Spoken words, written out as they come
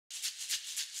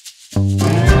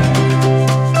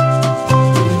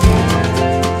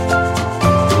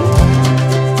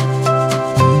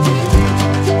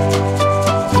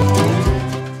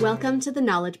the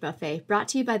Knowledge Buffet, brought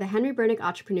to you by the Henry Bernick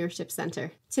Entrepreneurship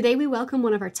Center. Today we welcome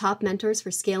one of our top mentors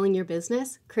for scaling your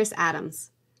business, Chris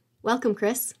Adams. Welcome,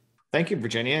 Chris. Thank you,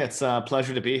 Virginia. It's a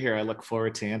pleasure to be here. I look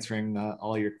forward to answering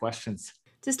all your questions.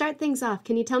 To start things off,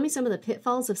 can you tell me some of the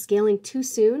pitfalls of scaling too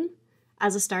soon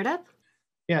as a startup?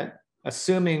 Yeah,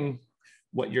 assuming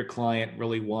what your client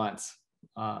really wants.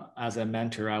 As a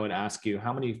mentor, I would ask you,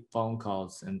 how many phone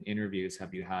calls and interviews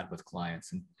have you had with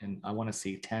clients? And I want to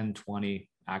see 10, 20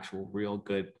 actual real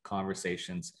good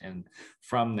conversations. And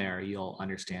from there, you'll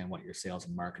understand what your sales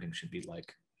and marketing should be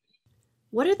like.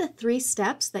 What are the 3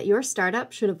 steps that your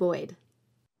startup should avoid?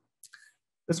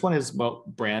 This one is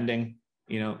about branding.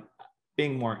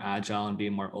 Being more agile and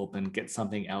being more open. Get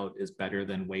something out is better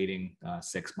than waiting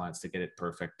 6 months to get it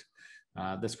perfect.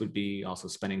 This would be also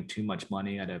spending too much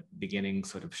money at a beginning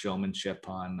sort of showmanship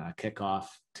on kickoff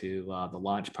to the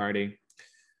launch party.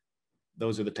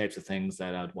 Those are the types of things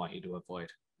that I'd want you to avoid.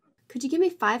 Could you give me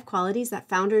 5 qualities that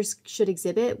founders should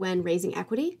exhibit when raising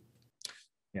equity?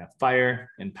 Yeah, fire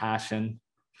and passion.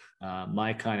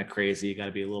 My kind of crazy, you got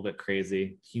to be a little bit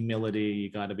crazy. Humility,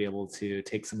 you got to be able to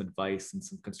take some advice and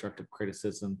some constructive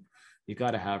criticism. You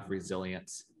got to have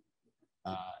resilience,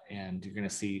 and you're going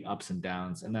to see ups and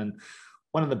downs. And then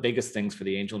one of the biggest things for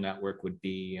the angel network would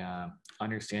be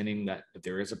understanding that if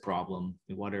there is a problem,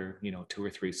 what are 2 or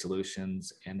 3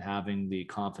 solutions, and having the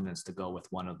confidence to go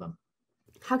with one of them.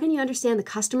 How can you understand the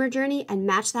customer journey and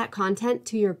match that content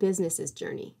to your business's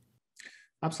journey?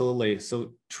 Absolutely.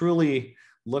 So truly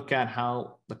look at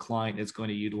how the client is going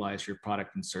to utilize your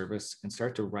product and service, and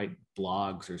start to write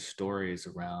blogs or stories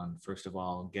around, first of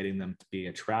all, getting them to be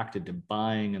attracted to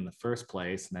buying in the first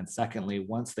place. And then secondly,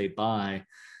 once they buy,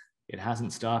 it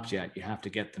hasn't stopped yet. You have to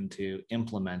get them to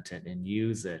implement it and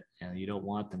use it. And you don't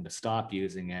want them to stop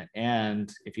using it.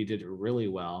 And if you did it really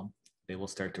well, they will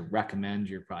start to recommend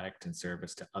your product and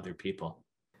service to other people.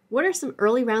 What are some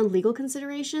early round legal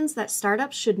considerations that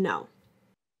startups should know?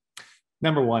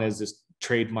 Number one is just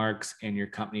trademarks and your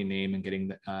company name, and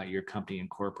getting your company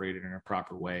incorporated in a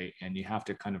proper way. And you have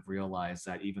to kind of realize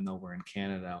that even though we're in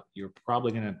Canada, you're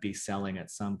probably going to be selling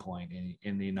at some point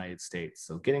in the United States.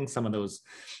 So getting some of those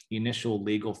initial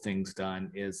legal things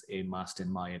done is a must,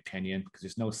 in my opinion, because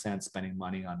there's no sense spending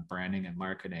money on branding and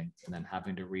marketing and then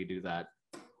having to redo that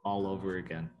all over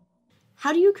again.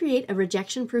 How do you create a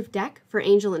rejection-proof deck for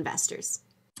angel investors?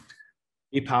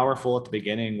 Be powerful at the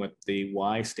beginning with the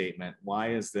why statement. Why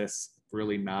does this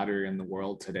really matter in the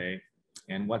world today?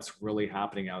 And what's really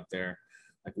happening out there?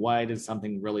 Like, why does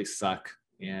something really suck?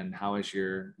 And how is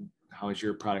your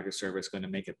product or service going to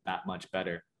make it that much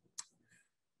better?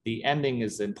 The ending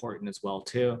is important as well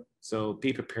too. So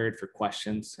be prepared for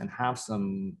questions and have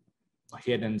some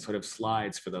hidden sort of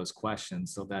slides for those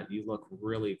questions, so that you look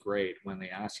really great when they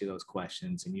ask you those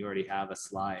questions and you already have a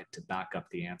slide to back up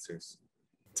the answers.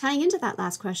 Tying into that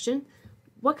last question,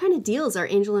 what kind of deals are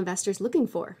angel investors looking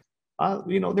for?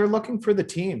 They're looking for the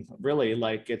team, really.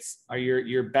 Like,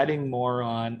 you're betting more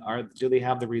on, do they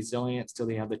have the resilience? Do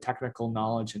they have the technical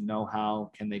knowledge and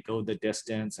know-how? Can they go the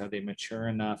distance? Are they mature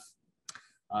enough?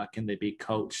 Can they be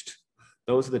coached?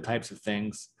 Those are the types of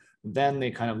things. Then they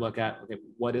kind of look at, okay,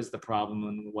 what is the problem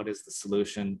and what is the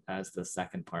solution as the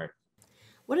second part.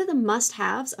 What are the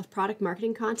must-haves of product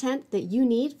marketing content that you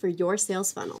need for your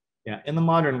sales funnel? Yeah, in the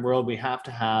modern world, we have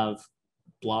to have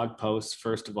blog posts,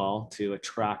 first of all, to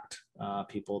attract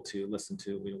people to listen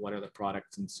to what are the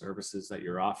products and services that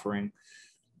you're offering.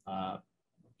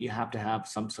 You have to have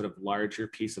some sort of larger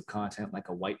piece of content, like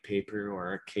a white paper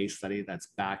or a case study that's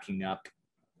backing up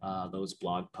those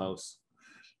blog posts.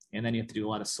 And then you have to do a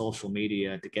lot of social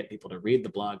media to get people to read the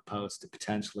blog post, to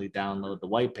potentially download the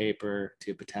white paper,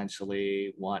 to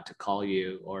potentially want to call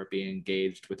you or be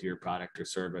engaged with your product or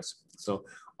service. So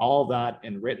all that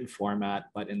in written format,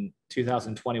 but in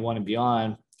 2021 and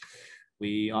beyond,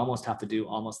 we almost have to do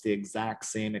almost the exact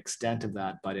same extent of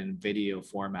that, but in video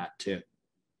format too.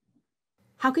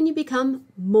 How can you become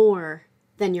more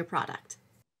than your product?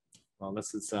 Well,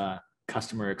 this is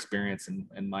customer experience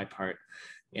in my part.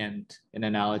 And an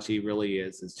analogy really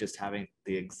is just having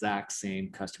the exact same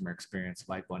customer experience.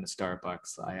 Like going to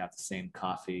Starbucks, I have the same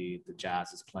coffee, the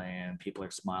jazz is playing, people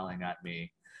are smiling at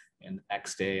me. And the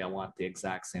next day, I want the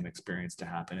exact same experience to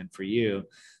happen. And for you,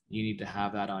 you need to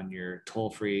have that on your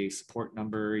toll-free support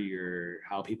number,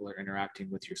 how people are interacting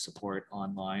with your support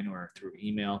online or through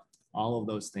email. All of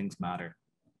those things matter.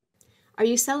 Are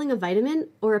you selling a vitamin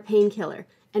or a painkiller?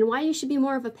 And why you should be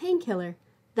more of a painkiller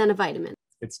than a vitamin?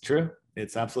 It's true.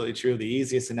 It's absolutely true. The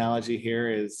easiest analogy here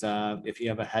is if you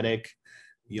have a headache,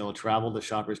 you'll travel to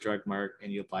Shoppers Drug Mart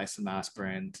and you'll buy some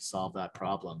aspirin to solve that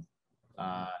problem.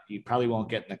 You probably won't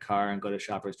get in the car and go to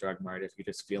Shoppers Drug Mart if you're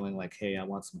just feeling like, hey, I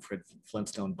want some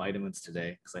Flintstone vitamins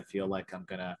today because I feel like I'm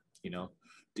gonna,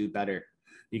 do better.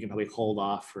 You can probably hold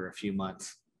off for a few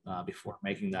months before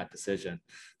making that decision.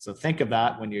 So think of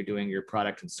that when you're doing your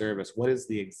product and service. What is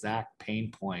the exact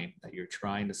pain point that you're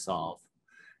trying to solve?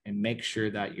 And make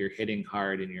sure that you're hitting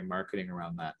hard in your marketing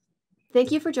around that.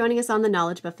 Thank you for joining us on the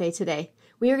Knowledge Buffet today.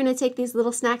 We are going to take these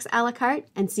little snacks a la carte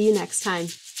and see you next time.